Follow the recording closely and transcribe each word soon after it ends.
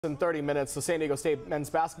In 30 minutes, the San Diego State men's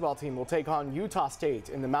basketball team will take on Utah State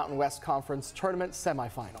in the Mountain West Conference Tournament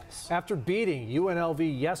semifinals. After beating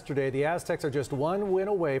UNLV yesterday, the Aztecs are just one win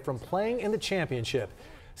away from playing in the championship.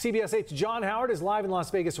 CBS 8's John Howard is live in Las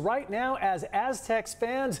Vegas right now as Aztecs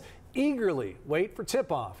fans eagerly wait for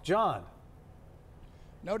tip-off. John.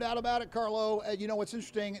 No doubt about it, Carlo. You know what's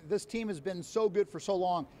interesting? This team has been so good for so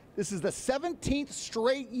long. This is the 17th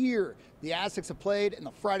straight year the Aztecs have played in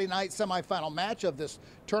the Friday night semifinal match of this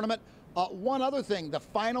tournament. One other thing, the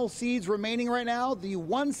final seeds remaining right now, the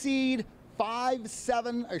 1 seed, 5, 6,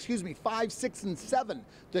 and 7.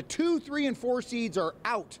 The 2, 3, and 4 seeds are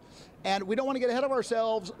out. And we don't want to get ahead of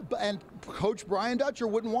ourselves, and Coach Brian Dutcher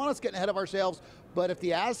wouldn't want us getting ahead of ourselves, but if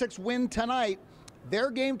the Aztecs win tonight,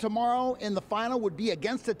 their game tomorrow in the final would be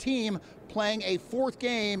against a team playing a 4th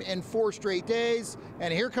game in 4 straight days.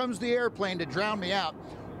 And here comes the airplane to drown me out.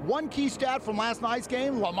 One key stat from last night's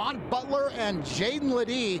game, Lamont Butler and Jaden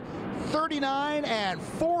Ledee, 39 and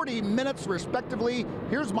 40 minutes respectively.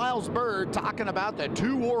 Here's Miles Bird talking about the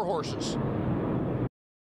 2 war horses.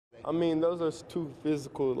 I mean, those are 2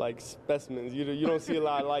 physical, specimens. You don't see a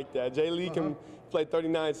lot like that. Jay Lee can play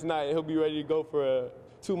 39 tonight. He'll be ready to go for a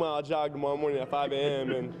 2-mile jog tomorrow morning at 5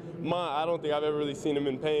 a.m. And I don't think I've ever really seen him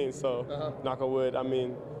in pain, so knock on wood. I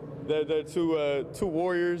mean, they're two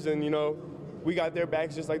warriors, and, we got their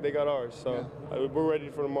backs just like they got ours, so we're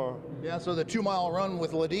ready for tomorrow. Yeah, so the 2-mile run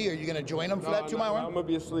with Ledee, are you going to join him for that 2-mile run? I'm going to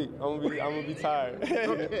be asleep. I'm going to be tired.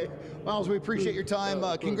 Okay. Miles, we appreciate your time.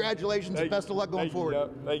 Congratulations and best of luck going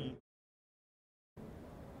forward. Thank you.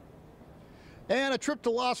 And a trip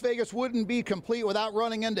to Las Vegas wouldn't be complete without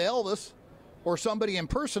running into Elvis or somebody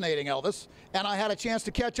impersonating Elvis. And I had a chance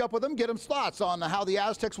to catch up with him, get his thoughts on how the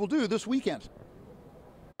Aztecs will do this weekend.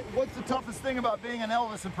 What's the toughest thing about being an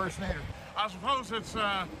Elvis impersonator? I suppose it's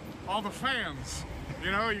all the fans.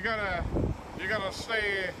 You gotta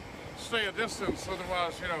stay a distance,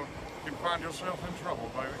 otherwise, you can find yourself in trouble,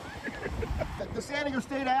 baby. The San Diego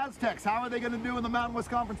State Aztecs, how are they going to do in the Mountain West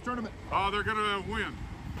Conference Tournament? Oh, they're gonna win.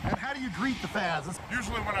 And how do you greet the fans?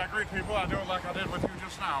 Usually when I greet people, I do it like I did with you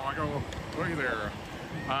just now. I go, looky there.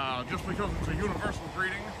 Just because it's a universal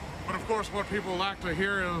greeting. But of course, what people like to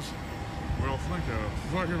hear is, well,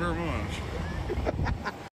 thank you very much.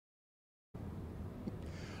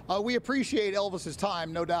 We appreciate Elvis's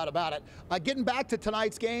time, no doubt about it. Getting back to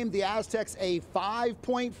tonight's game, the Aztecs a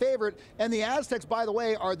 5-point favorite. And the Aztecs, by the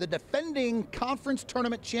way, are the defending conference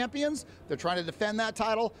tournament champions. They're trying to defend that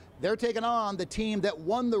title. They're taking on the team that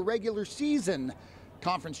won the regular season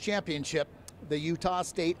conference championship, the Utah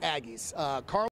State Aggies. Carl